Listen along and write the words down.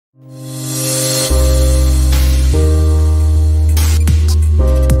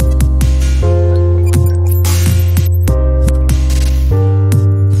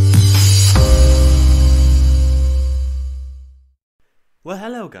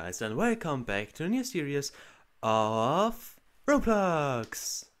guys, and welcome back to a new series of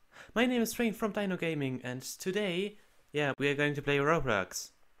Roblox. My name is Dwayne from DinoGaming, and today, we are going to play Roblox.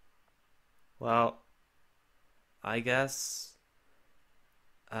 Well, I guess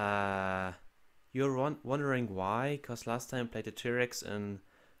you're wondering why, because last time I played the T-Rex in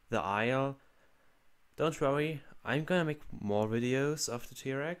the aisle. Don't worry, I'm gonna make more videos of the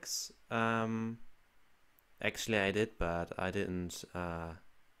T-Rex. Actually I did, but I didn't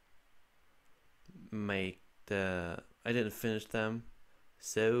I didn't finish them,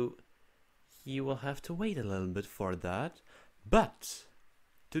 so you will have to wait a little bit for that. But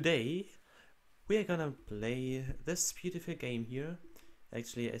today we are gonna play this beautiful game here.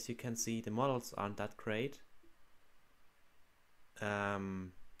 Actually, as you can see, the models aren't that great. I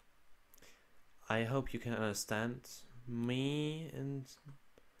hope you can understand me in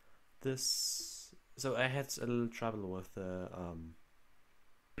this. So I had a little trouble with the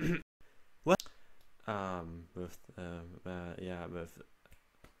with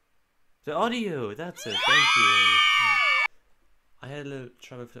the audio. That's it. Thank you. I had a little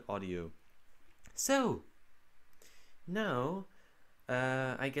trouble with the audio. So now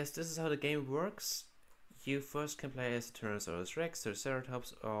I guess this is how the game works. You first can play as Tyrannosaurus Rex,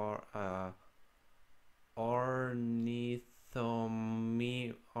 Triceratops, or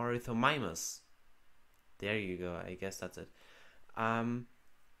Ornithomimus. There you go. I guess that's it. And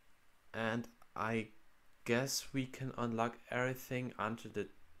I guess we can unlock everything under the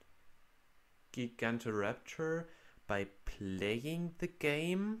Gigantoraptor by playing the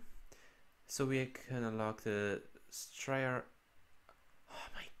game. So we can unlock the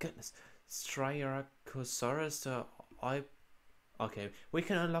Striacosaurus. Okay, we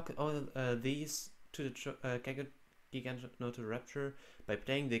can unlock all these to the Gigantoraptor by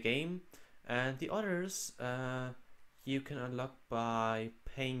playing the game, and the others you can unlock by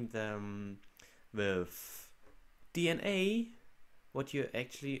paying them with DNA, what you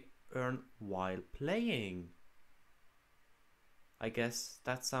actually earn while playing. I guess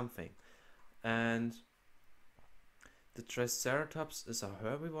that's something. And the Triceratops is a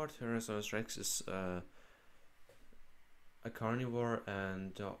herbivore, Tyrannosaurus Rex is a carnivore,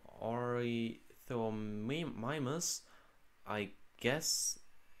 and the Ornithomimus, I guess,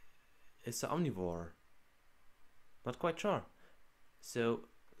 is an omnivore. Not quite sure. So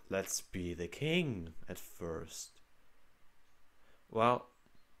let's be the king at first. Well,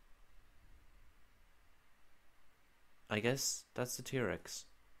 I guess that's the T-Rex.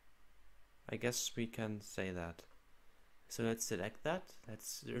 I guess we can say that. So let's select that.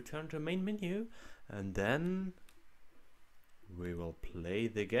 Let's return to main menu, and then we will play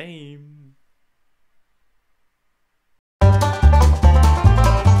the game.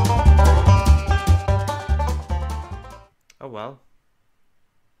 Oh well.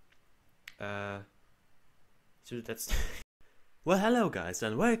 So that's well, hello guys,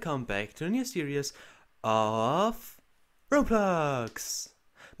 and welcome back to a new series of Roblox.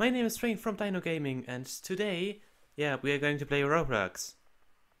 My name is Dwayne from DinoGaming, and today, we are going to play Roblox.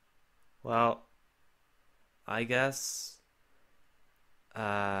 Well, I guess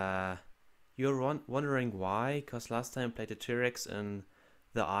you're wondering why, because last time I played the T-Rex in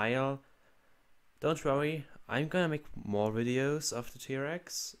the aisle. Don't worry, I'm gonna make more videos of the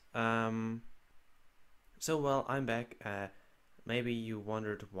T-Rex. So well, I'm back. Maybe you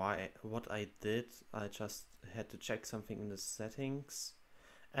wondered what I did. I just had to check something in the settings,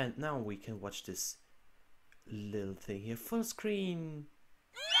 and now we can watch this little thing here, full screen.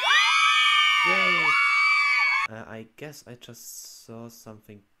 Yay! I guess I just saw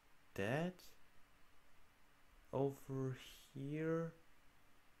something dead over here.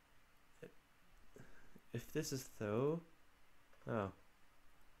 If this is though, oh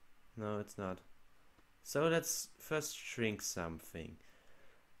no, it's not. So let's first shrink something.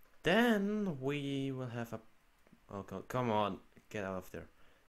 Then we will have a. Oh, come on, get out of there.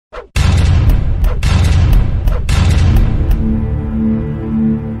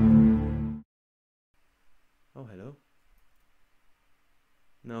 Oh, hello.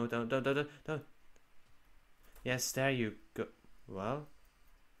 No, don't. Yes, there you go. Well,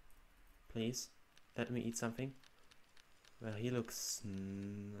 please let me eat something. Well, he looks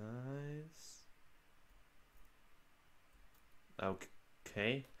nice.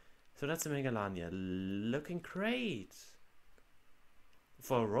 Okay, so that's a Megalania, looking great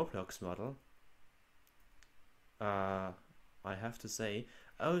for a Roblox model. I have to say.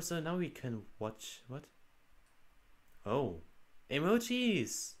 Oh, so now we can watch what? Oh,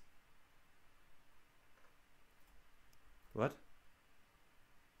 emojis. What?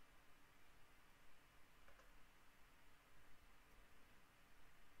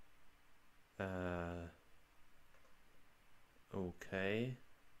 Okay.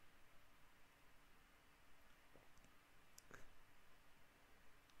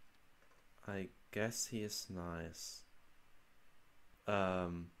 I guess he is nice. Oh.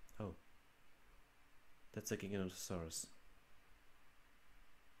 That's a Giganotosaurus.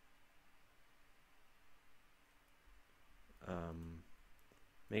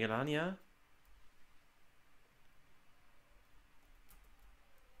 Megalania?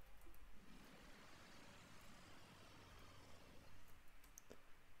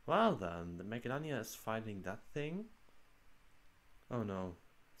 Well then, the Megalania is fighting that thing. Oh no.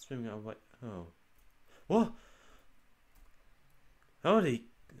 Swimming away. Oh. What? Holy.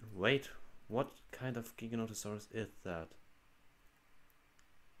 Wait. What kind of Giganotosaurus is that?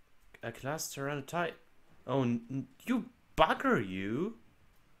 A class Tyrannotype. Oh, you bugger, you!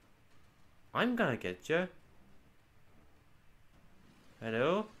 I'm gonna get you.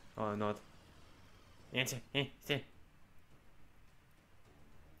 Hello? Oh, not.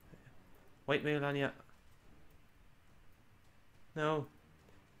 Wait, Melania. No.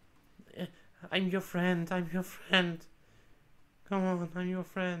 I'm your friend. I'm your friend. Come on, I'm your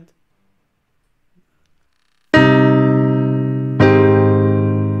friend.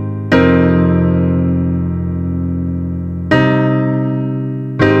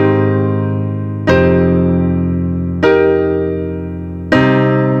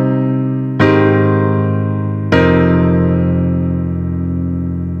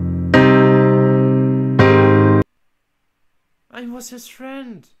 I was his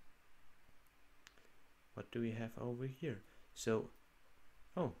friend. What do we have over here? So,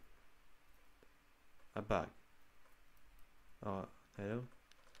 oh, a bug. Oh, hello.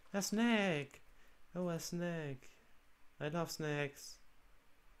 A snack. Oh, a snack. I love snacks.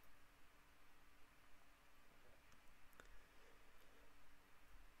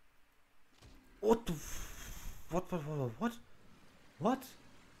 What the what?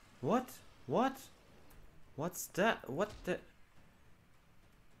 What's that? What the?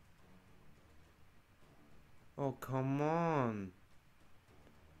 Oh, come on.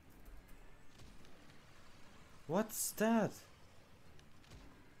 What's that?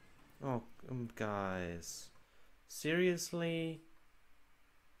 Oh, guys. Seriously?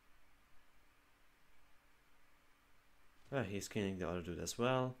 Oh, he's killing the other dude as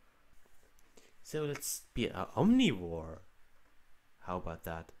well. So let's be an omnivore. How about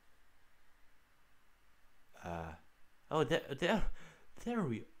that? Oh, there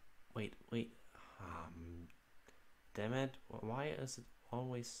we. Wait. Damn it! Why is it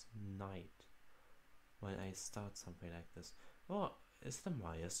always night when I start something like this? Oh, is the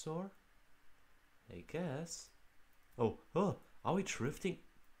Myosaur? I guess. Oh, are we drifting?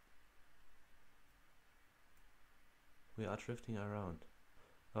 We are drifting around.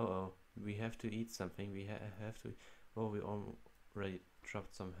 Oh, we have to eat something. We have to. Oh, we already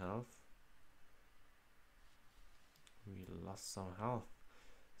dropped some health. We lost some health.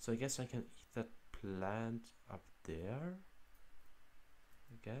 So I guess I can eat that plant up there.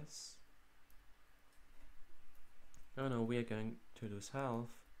 I guess. Oh no, we are going to lose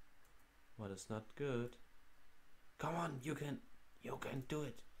health. What is not good. Come on, you can do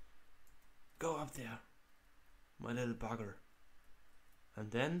it. Go up there, my little bugger. And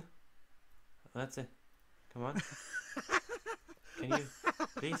then, that's it. Come on. Can you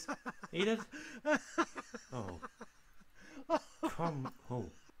please eat it? Oh. Come. Oh.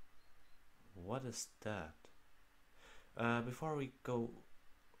 What is that? Before we go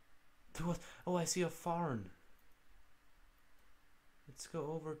to what? Oh, I see a farm. Let's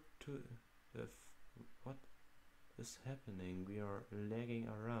go over to the. What is happening? We are lagging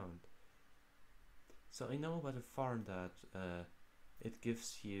around. So I know about a farm that it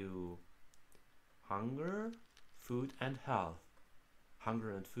gives you hunger, food, and health.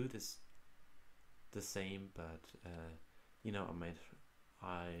 Hunger and food is the same, but you know,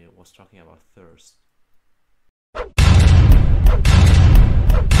 I was talking about thirst.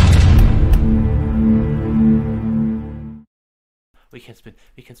 We can spin.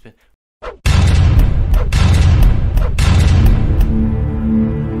 We can spin.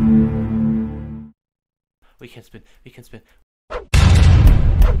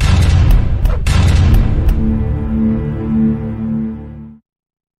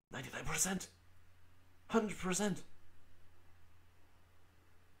 99%. 100%.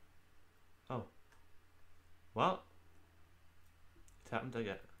 Oh. Well. It happened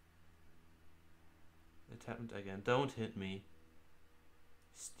again. Don't hit me.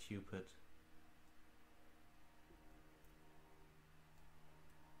 Stupid.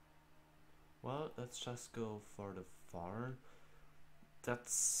 Well, let's just go for the farm.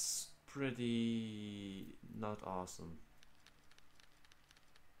 That's pretty not awesome.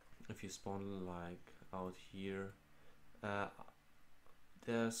 if you spawn like out here.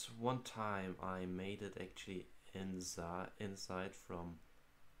 There's one time I made it actually inside from,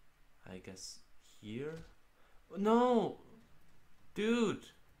 I guess, here. No, dude.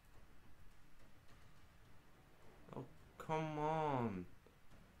 Oh, come on.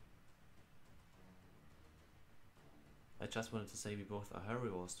 I just wanted to say we both are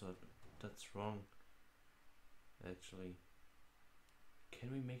herbivores, so that's wrong. Actually,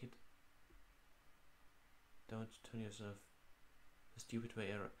 can we make it? Don't turn yourself the stupid way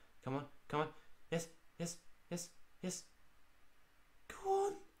error. Come on, come on. Yes, yes, yes, yes. Go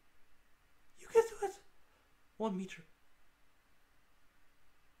on. You can do it. 1 meter.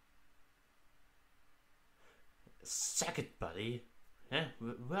 Suck it, buddy. Huh?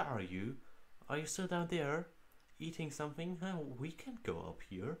 Where are you? Are you still down there? Eating something? Huh? We can't go up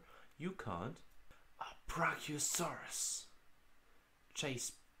here. You can't. A Brachiosaurus.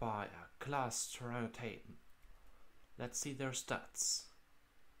 Chased by a class Tyrannosaurus. Let's see their stats.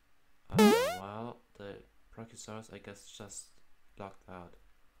 Well, the Brachiosaurus, I guess, just locked out.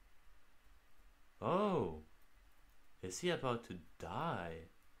 Oh! Is he about to die?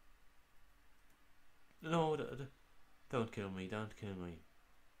 No, don't kill me, don't kill me.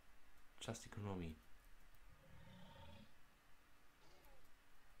 Just ignore me.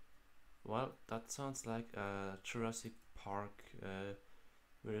 Well, that sounds like a Jurassic Park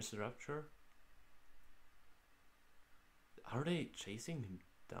Velociraptor. Are they chasing him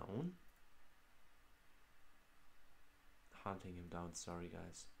down? Hunting him down, sorry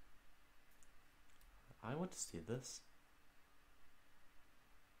guys. I want to see this.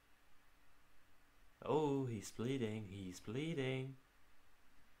 Oh, he's bleeding, he's bleeding.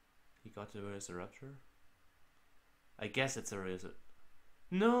 He got the Velociraptor. I guess it's a Velociraptor.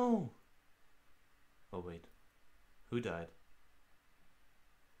 No! Oh wait, who died?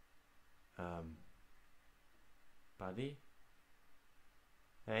 Buddy?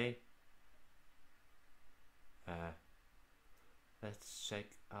 Hey? Let's check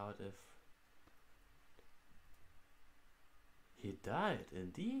out if... He died,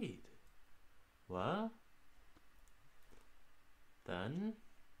 indeed. Well, then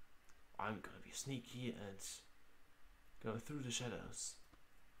I'm gonna be sneaky and go through the shadows.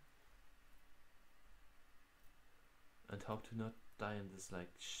 And hope to not die in this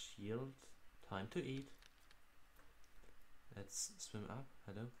like shield. Time to eat. Let's swim up.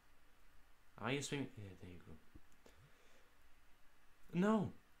 Hello. Are you swimming? Yeah, there you go.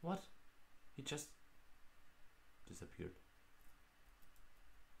 No! What? He just disappeared.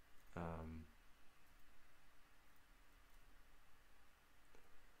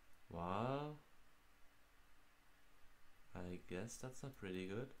 Well, I guess that's not pretty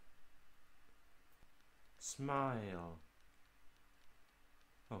good. Smile.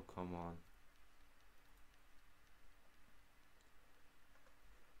 Oh, come on.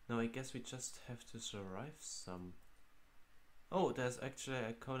 No, I guess we just have to survive some. Oh, there's actually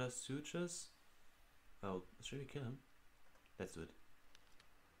a Colossus. Oh, should we kill him? Let's do it.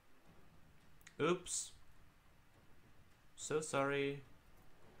 Oops. So sorry.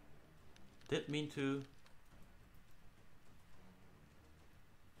 Didn't mean to.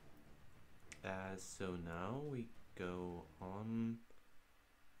 So now we go on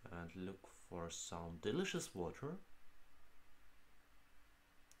and look for some delicious water.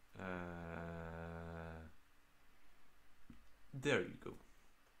 There you go.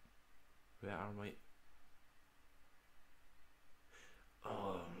 Where are my...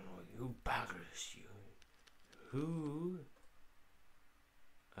 Oh, you buggers, you. Who?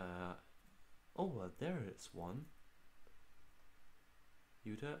 Oh, well, there is one.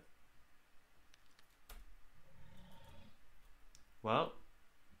 Utah. Well.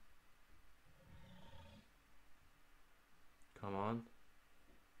 Come on.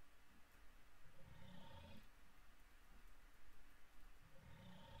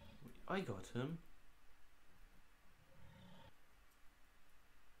 I got him.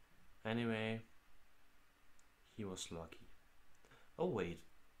 Anyway, he was lucky. Oh wait,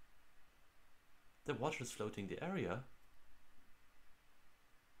 the water is floating the area.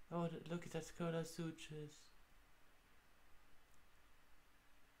 Oh, look at that Colossus.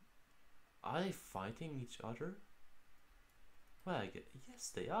 Are they fighting each other? Well, I get, yes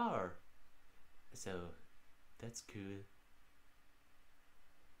they are. So, that's cool.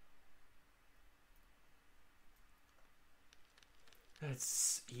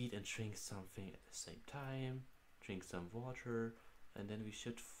 Let's eat and drink something at the same time. Drink some water, and then we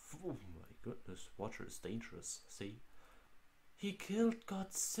should... Oh my goodness, water is dangerous, see? He killed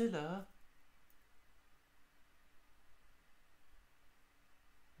Godzilla?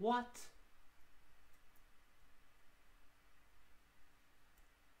 What?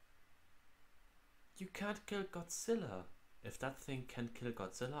 You can't kill Godzilla. If that thing can kill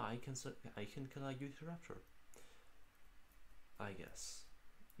Godzilla, I can kill a Utahraptor. I guess.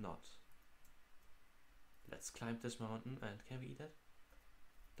 Not. Let's climb this mountain, and can we eat it?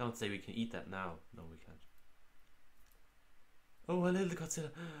 Don't say we can eat that now. No, we can't. Oh, a little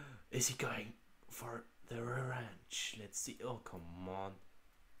Godzilla. Is he going for the revenge? Let's see. Oh, come on.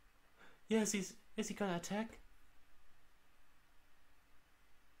 Yes, is he gonna attack?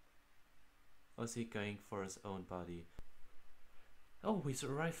 Or is he going for his own body? Oh, we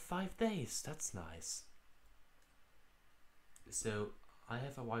survived 5 days. That's nice. So, I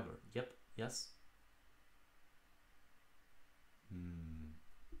have a wyvern. Yep, yes.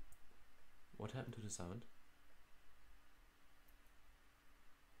 What happened to the sound?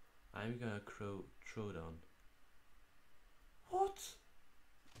 I'm gonna throw down. What?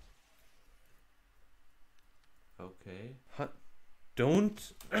 Okay.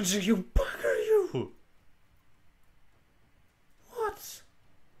 Don't answer, you bugger, you! What?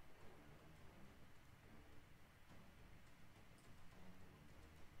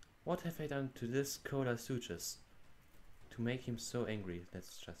 What have I done to this Cola Suches to make him so angry?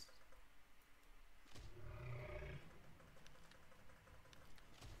 Let's just...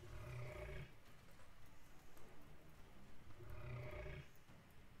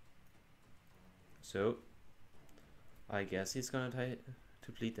 So, I guess he's gonna try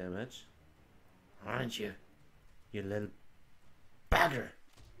to bleed damage. Aren't you? You little bugger!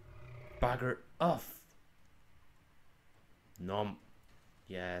 Bugger off! Nom.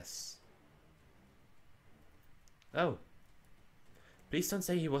 Yes. Oh. Please don't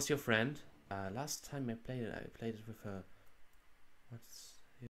say he was your friend. Last time I played it with a... What's...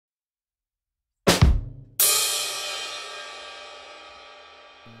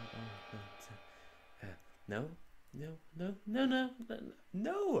 No, no, no, no, no, no,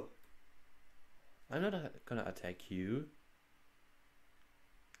 no! I'm not gonna attack you.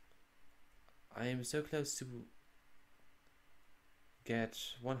 I am so close to get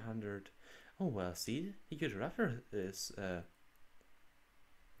 100. Oh, well, see? The Utahraptor is,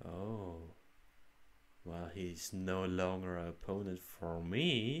 oh. Well, he's no longer an opponent for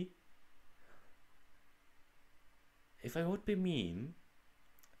me. If I would be mean,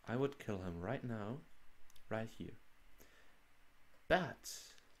 I would kill him right now. Right here. But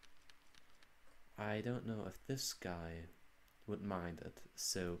I don't know if this guy would mind it.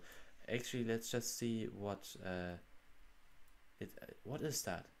 So actually let's just see what what is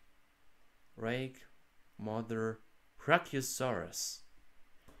that? Rake Mother Brachiosaurus.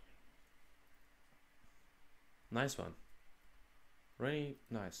 Nice one. Really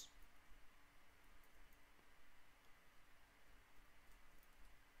nice.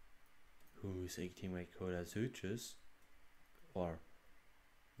 Who's eating my Cola Suches? Or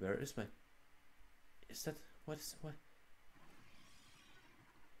where is my... Is that... What?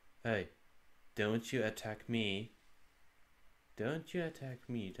 Hey, don't you attack me. Don't you attack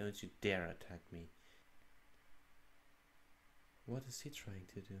me. Don't you dare attack me. What is he trying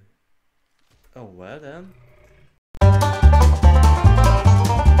to do? Oh, well then.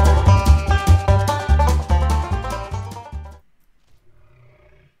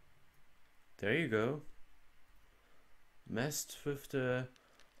 There you go. Messed with the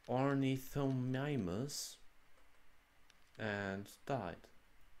ornithomimus and died.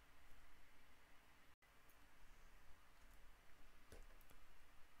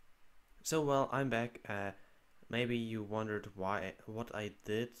 So well, I'm back. Maybe you wondered what I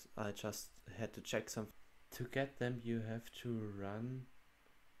did. I just had to check something. To get them, you have to run.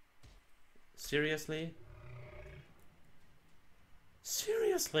 Seriously?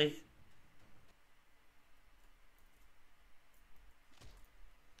 Seriously?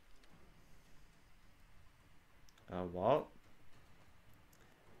 Well,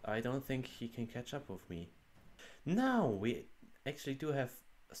 I don't think he can catch up with me. Now we actually do have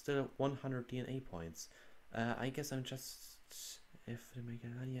still 100 DNA points. I guess I'm just... If the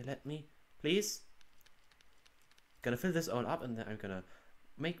Megalania let me, please. Gonna fill this all up and then I'm gonna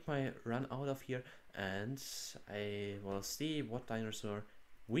make my run out of here and I will see what dinosaur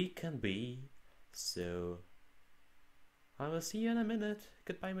we can be. So I will see you in a minute.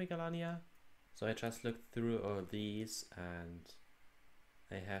 Goodbye, Megalania. So I just looked through all these and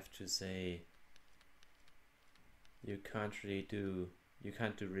I have to say you can't do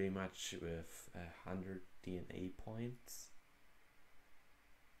really much with 100 DNA points.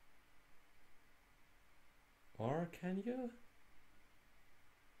 Or can you?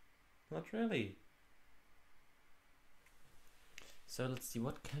 Not really. So let's see,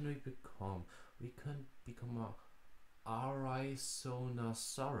 what can we become? We can become a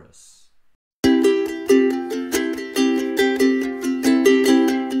Arizonosaurus.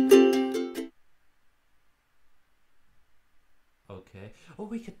 Okay. Oh,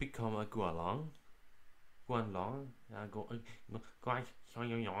 we could become a Guanlong. Guanlong.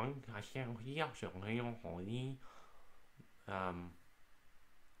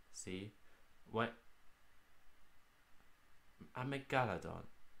 See? What? A Megalodon.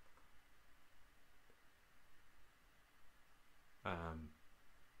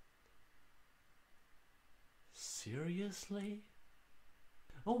 Seriously?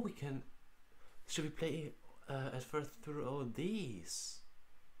 Oh, we can. Should we play at first through all these?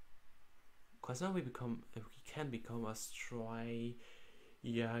 Cause now we can become a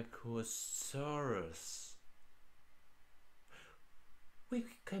Striacosaurus. We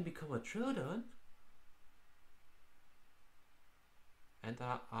can become a Troodon and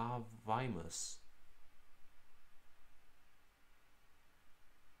a Arvimus.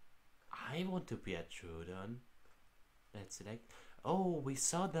 I want to be a Troodon. Let's select. Oh, we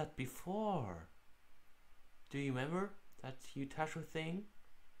saw that before. Do you remember that Utashi thing?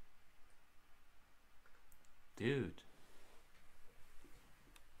 Dude.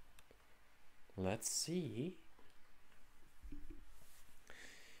 Let's see.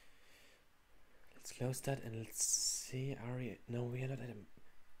 Let's close that and let's see. No, we are not at him.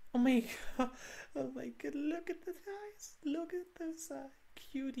 Oh my god. Oh my god, look at the eyes. Look at those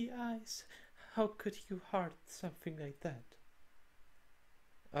cutie eyes. How could you heart something like that?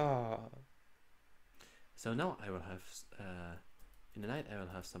 Ah. So now I will have, in the night I will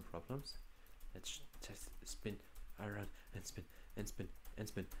have some problems. Let's just spin around and spin and spin and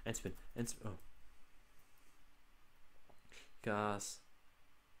spin and spin and spin. Oh. Guys,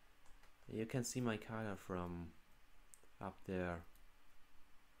 you can see my color from up there.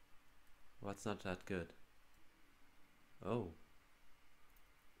 What's not that good? Oh.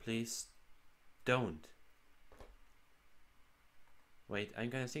 Please don't. Wait, I'm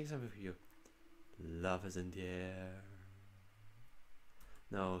gonna sing something for you. Love is in the air.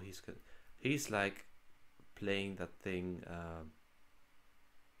 No, he's good. He's like playing that thing.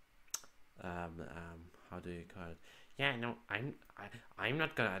 How do you call it? Yeah, no, I'm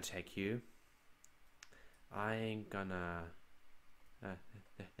not gonna attack you. I'm gonna. There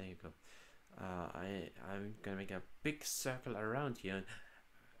you go. I'm gonna make a big circle around you,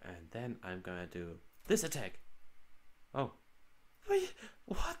 and then I'm gonna do this attack. Oh, wait,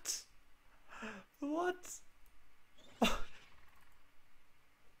 what? What?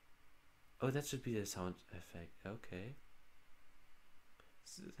 Oh, that should be the sound effect. Okay.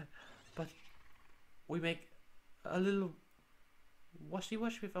 But we make a little washy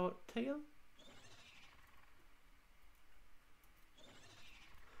wash with our tail.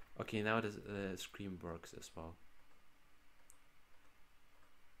 Okay, now the scream works as well.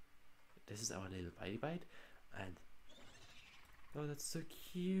 This is our little bitey bite, and oh, that's so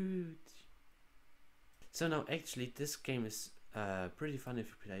cute. So now actually this game is pretty fun if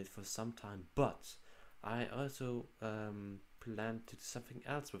you play it for some time, but I also plan to do something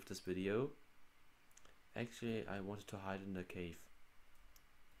else with this video. Actually, I wanted to hide in the cave.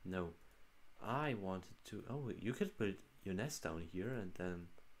 No, I wanted to. Oh, you could build your nest down here and then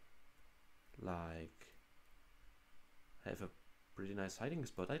like have a pretty nice hiding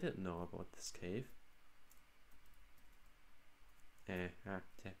spot. I didn't know about this cave.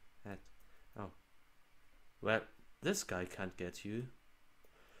 Oh, well, this guy can't get you.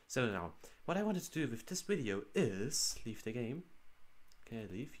 So now, what I wanted to do with this video is leave the game. Can I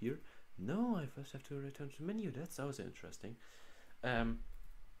leave here? No, I first have to return to the menu. That's also interesting.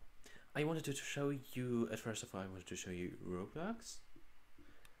 I wanted to show you, at first of all, I wanted to show you Roblox.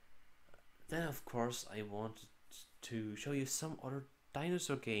 Then, of course, I wanted to show you some other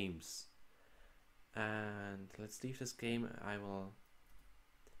dinosaur games. And let's leave this game. I will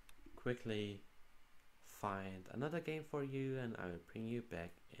quickly find another game for you and I will bring you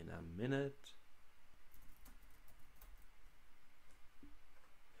back in a minute.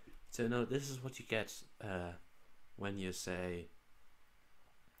 So now this is what you get when you say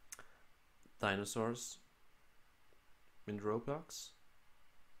dinosaurs in Roblox.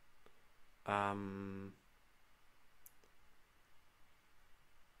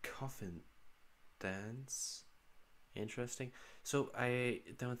 Coffin dance. Interesting. So I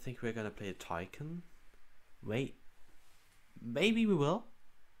don't think we're gonna play a Tycoon. Wait, maybe we will.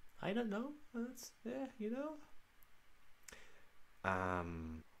 I don't know. That's, yeah, you know.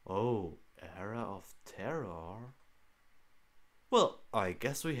 Oh, Era of Terror. Well, I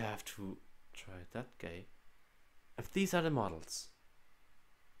guess we have to try that game. If these are the models,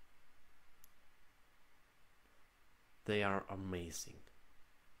 They are amazing.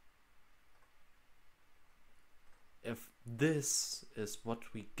 If this is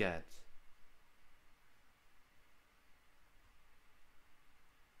what we get,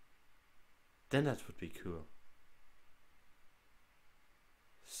 then that would be cool.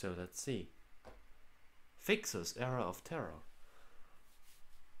 So let's see. Fixes Era of Terror.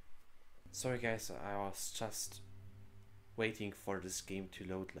 Sorry guys, I was just waiting for this game to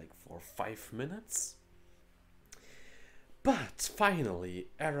load like for 5 minutes. But finally,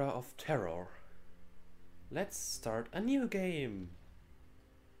 Era of Terror. Let's start a new game.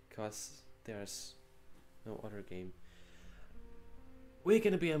 Cause there's no other game. We're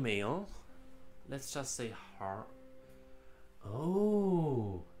gonna be a male. Let's just say her.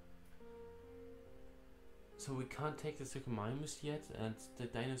 Oh. So we can't take the Suchomimus yet, and the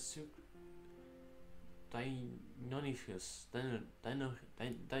dinosaur. Deinonychus.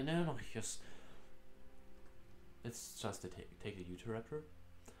 Deinonychus. It's just take a Utahraptor.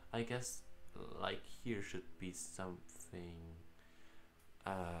 I guess like here should be something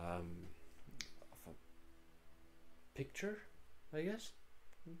of a picture, I guess,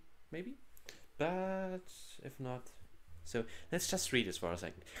 maybe, but if not, so let's just read this for a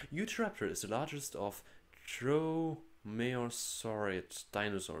second. Utahraptor is the largest of dromaeosaurid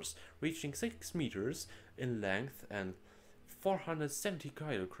dinosaurs, reaching 6 meters in length and 470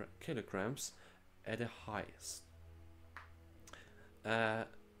 kilograms at the highest.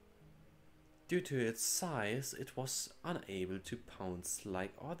 Due to its size, it was unable to pounce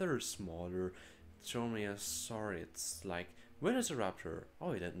like other smaller dromaeosaurids like Velociraptor.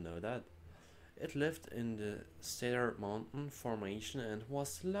 Oh, I didn't know that. It lived in the Cedar Mountain Formation and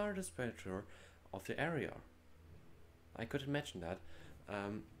was the largest predator of the area. I could imagine that.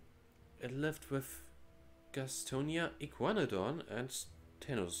 It lived with Gastonia, Iguanodon, and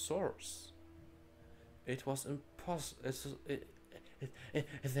Stenosaurus. It was impossible.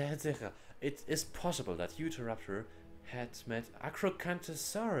 It is possible that Utahraptor had met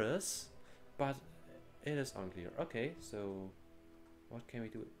Acrocanthosaurus, but it is unclear. Okay, so what can we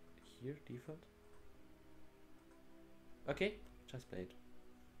do here? Default? Okay, just play it.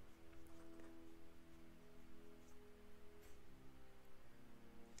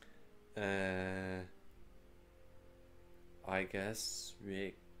 I guess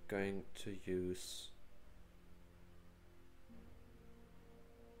we're going to use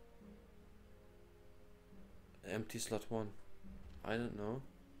empty slot 1. I don't know.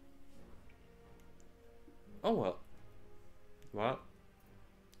 Oh well. Well.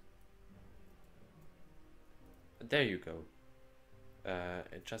 There you go.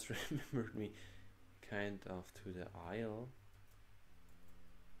 It just remembered me kind of to the aisle.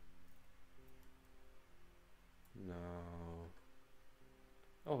 No.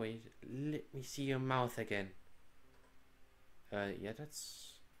 Oh wait, let me see your mouth again. Yeah,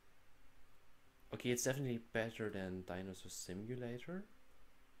 that's... Okay, it's definitely better than Dinosaur Simulator.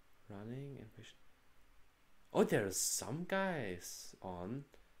 Running and vision. Oh, there's some guys on.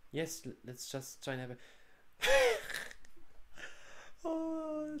 Yes, let's just try and have a...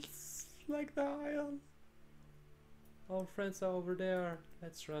 Oh, it's like the aisle. Our friends are over there.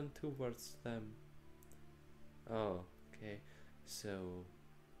 Let's run towards them. Oh, okay. So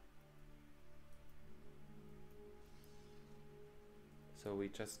we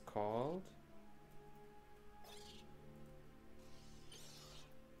just called.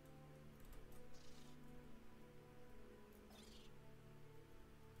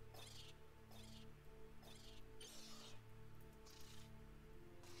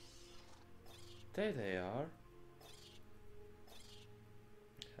 There they are.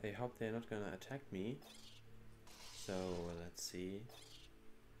 I hope they're not gonna attack me. So let's see.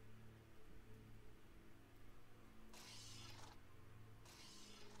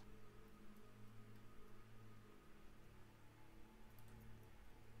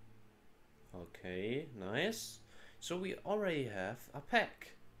 Okay, nice. So we already have a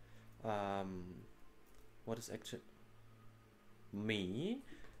pack. What is actually me?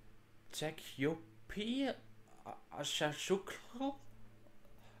 Techiope, Ashashukl,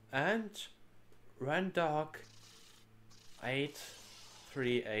 and Randog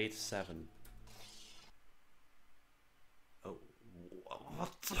 8387. Oh,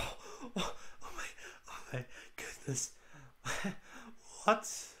 what? Oh my goodness. What?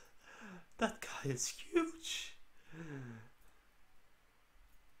 That guy is huge.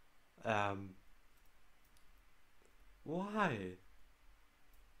 Why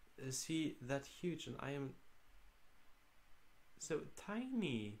is he that huge and I am so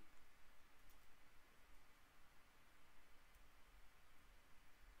tiny?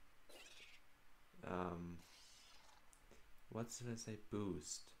 What did I say?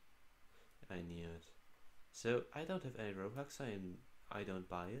 Boost. I knew it. So I don't have any Robux, I don't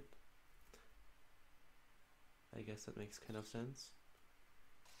buy it. I guess that makes kind of sense.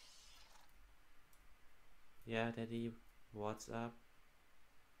 Yeah, Daddy, what's up?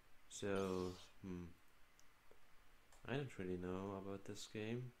 So, I don't really know about this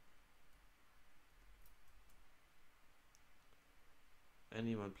game.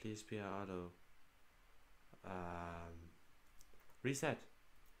 Anyone, please be auto. Reset.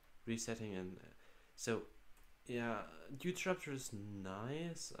 Resetting and so, yeah, Disruptor is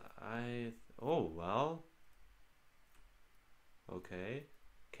nice. Oh well. Okay,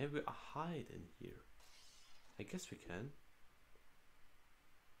 can we hide in here? I guess we can.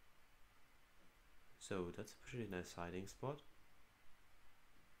 So that's a pretty nice hiding spot.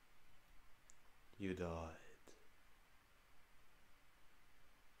 You died.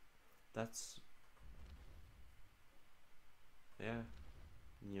 That's... yeah,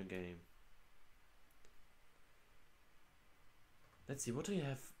 new game. Let's see, what do you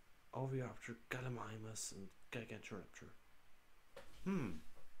have? Oviraptor, Gallimimus, and Gigantoraptor.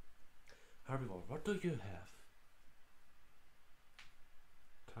 Herbivore, what do you have?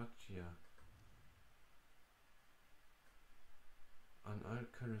 Takia. An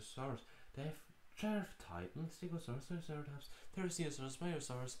Archosaurus. They have Giraffe Titan, Stegosaurus, Triceratops, Pterosaurus,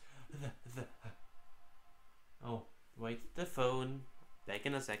 Myosaurus. Oh, wait, the phone. Back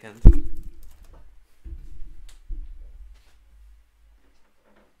in a second.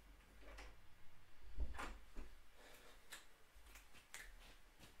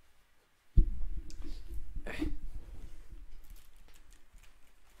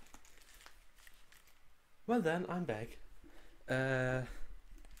 Well then, I'm back.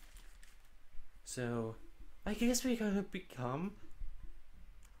 So I guess we're gonna become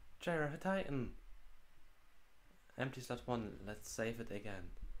Giraffe Titan. Empty slot 1, let's save it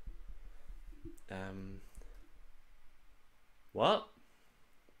again. What?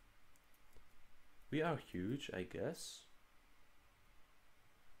 We are huge, I guess.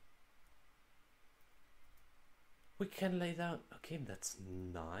 We can lay down. Okay, that's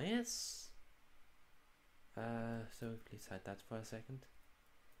nice. So please hide that for a second.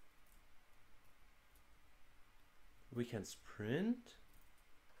 We can sprint.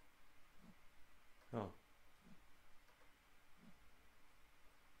 Oh.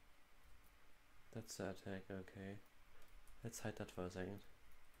 That's the attack, okay. Let's hide that for a second.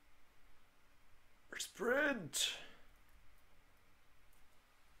 Sprint!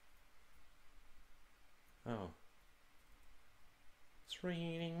 Oh. It's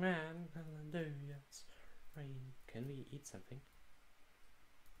raining, man. Hallelujah. It's raining. Can we eat something?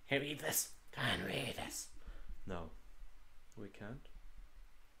 Can we eat this? Can we eat this? No, we can't.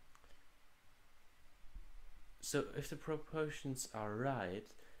 So if the proportions are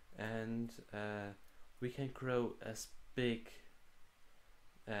right, and we can grow as big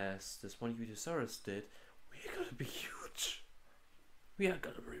as this one Utosaurus did, we're gonna be huge. We are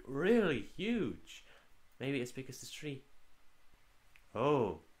gonna be really huge. Maybe as big as this tree.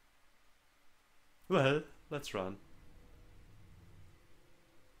 Oh. Well, let's run.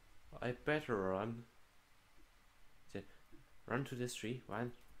 I better run. Run to this tree.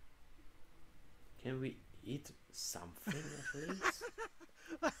 Run. Can we eat something at least?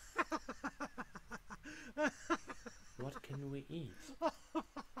 What can we eat?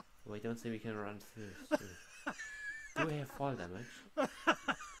 Wait, don't say we can run through. Do we have fall damage?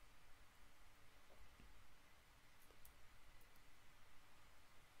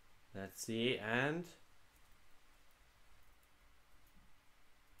 Let's see, and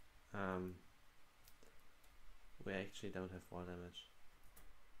we actually don't have fall damage.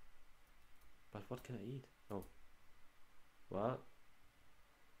 But what can I eat? Oh. Well.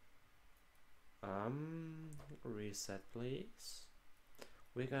 Reset please.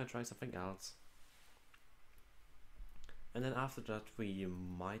 We're gonna try something else. And then after that we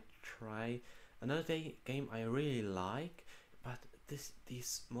might try another game I really like, but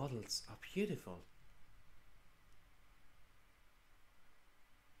these models are beautiful.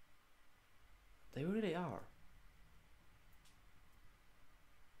 They really are.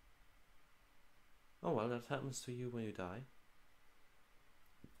 Oh well, that happens to you when you die.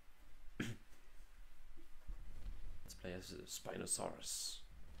 Let's play as a Spinosaurus.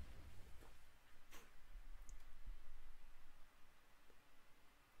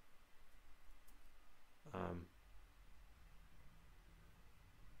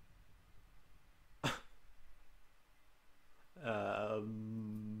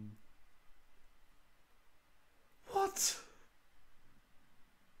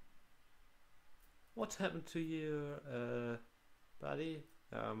 What what happened to you, buddy?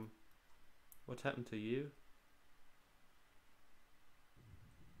 What happened to you?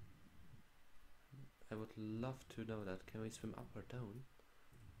 I would love to know that. Can we swim up or down?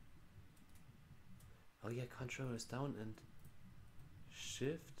 Oh yeah, control is down and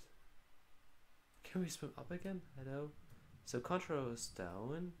shift. Can we swim up again? Hello? So control is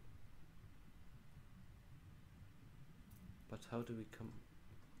down. But how do we come?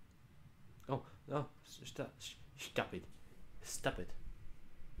 Oh, no, stop it. Stop it.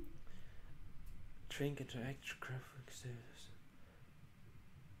 Drink, interact, graphics,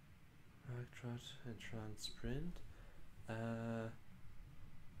 trot, and trans sprint.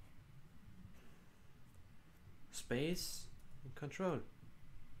 Space and control.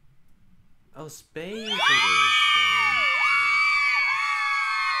 Oh, space it is.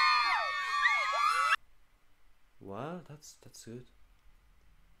 Well, that's good.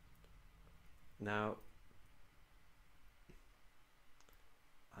 Now,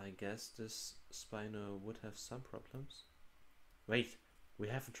 I guess this Spino would have some problems. Wait, we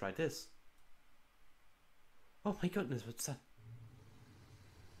haven't tried this. Oh my goodness, what's that?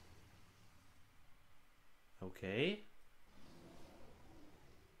 Okay.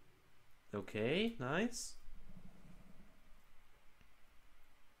 Okay, nice.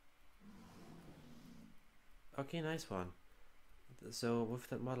 Okay, nice one. So with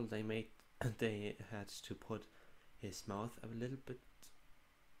that model they made, they had to put his mouth a little bit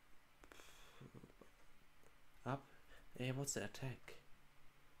up. Hey, what's the attack?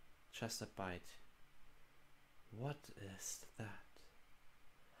 Just a bite. What is that?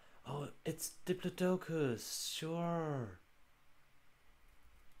 Oh, it's Diplodocus, sure.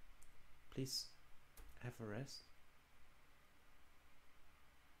 Please have a rest.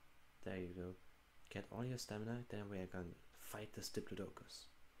 There you go. Get all your stamina, then we are gonna fight this Diplodocus.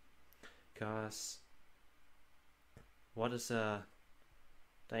 Cause what is a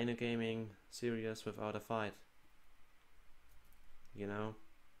DinoGaming series without a fight? You know?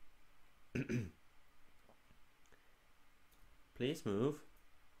 Please move.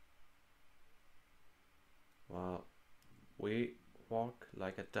 Well, we walk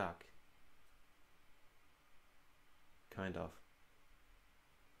like a duck. Kind of.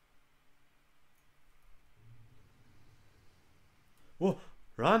 Whoa!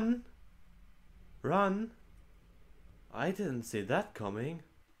 Run! Run! I didn't see that coming.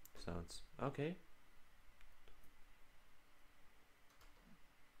 Sounds okay.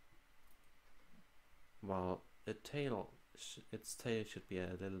 Well, its tail should be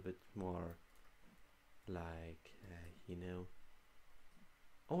a little bit more like, you know.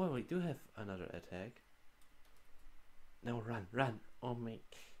 Oh, well, we do have another attack. No, run, run! Oh my,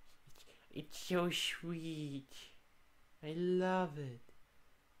 it's so sweet. I love it.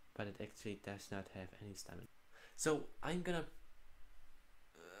 But it actually does not have any stamina. So I'm gonna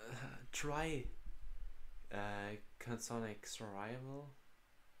try Sonic Survival.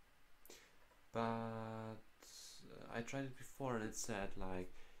 But I tried it before and it said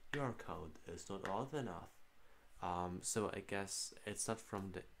like your count is not old enough. So I guess it's not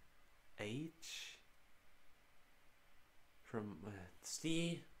from the age. From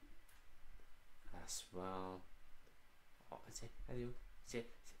C as well. Oh, hello,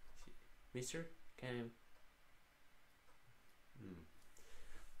 Mister. Can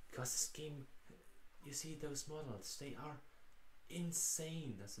because this game, you see those models, they are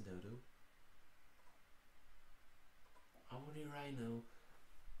insane. That's a dodo. Only Rhino,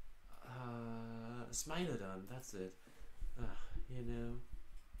 Smilodon, that's it. You know,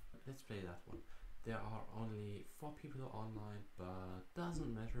 let's play that one. There are only 4 people online, but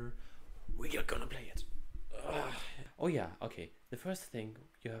doesn't matter. We are gonna play it. Oh yeah, okay. The first thing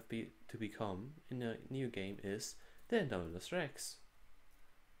you have to become in a new game is the Indominus Rex.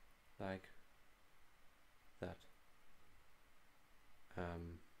 Like that.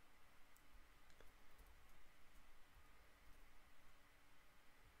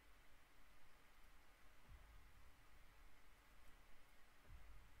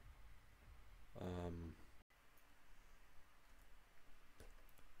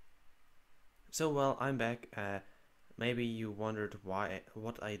 So well, I'm back. Maybe you wondered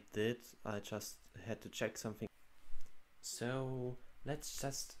what I did. I just had to check something. So let's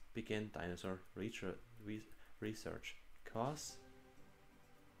just begin dinosaur research. Cause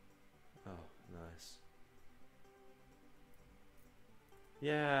oh, nice.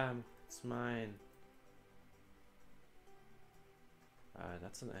 Yeah, it's mine.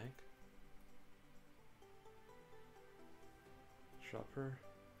 That's an egg. Dropper.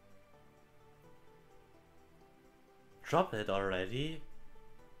 Drop it already?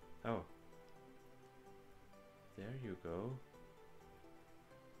 Oh. There you go.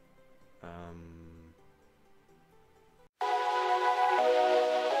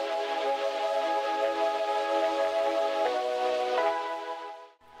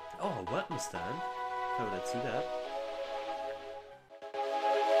 Oh, a weapon stand. So let's do that.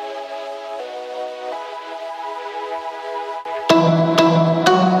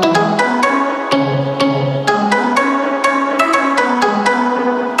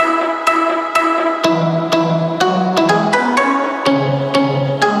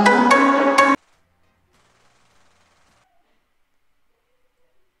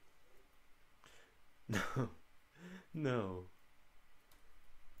 No, no.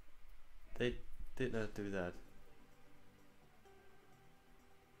 They did not do that.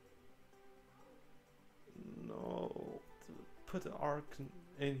 No. Put the arc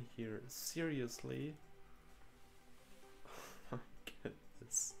in here. Seriously? Oh my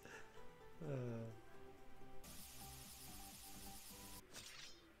goodness.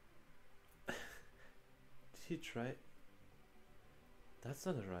 Did he try? That's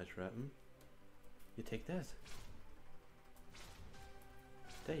not the right weapon. You take that.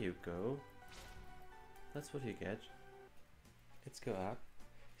 There you go. That's what you get. Let's go up.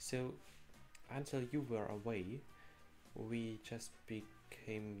 So, until you were away, we just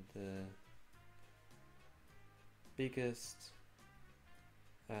became the biggest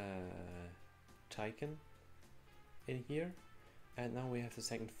Titan in here, and now we have the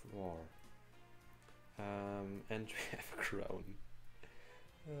second floor. And we have a crown.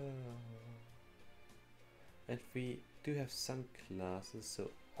 And we do have sunglasses, so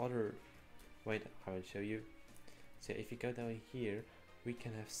other... Wait, I will show you. So if you go down here, we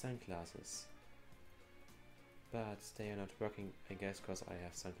can have sunglasses. But they are not working, I guess, because I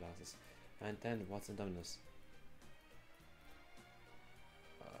have sunglasses. And then, what's in Dominus?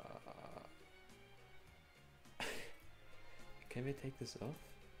 Can we take this off?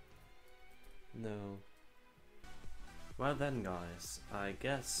 No. Well then, guys, I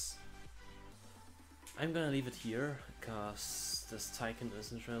guess I'm gonna leave it here, because this Titan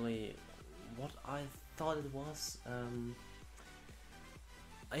isn't really what I thought it was.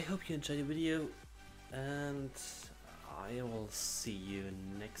 I hope you enjoyed the video, and I will see you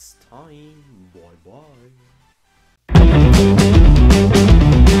next time. Bye bye.